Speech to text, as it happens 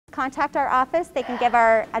contact our office, they can give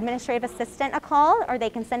our administrative assistant a call, or they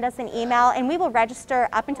can send us an email, and we will register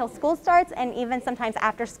up until school starts and even sometimes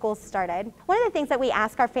after school started. One of the things that we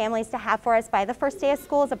ask our families to have for us by the first day of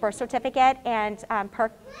school is a birth certificate and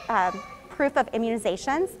proof of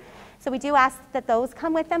immunizations. So we do ask that those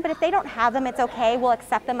come with them, but if they don't have them, it's okay. We'll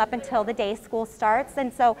accept them up until the day school starts.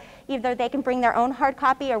 And so either they can bring their own hard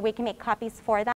copy or we can make copies for them.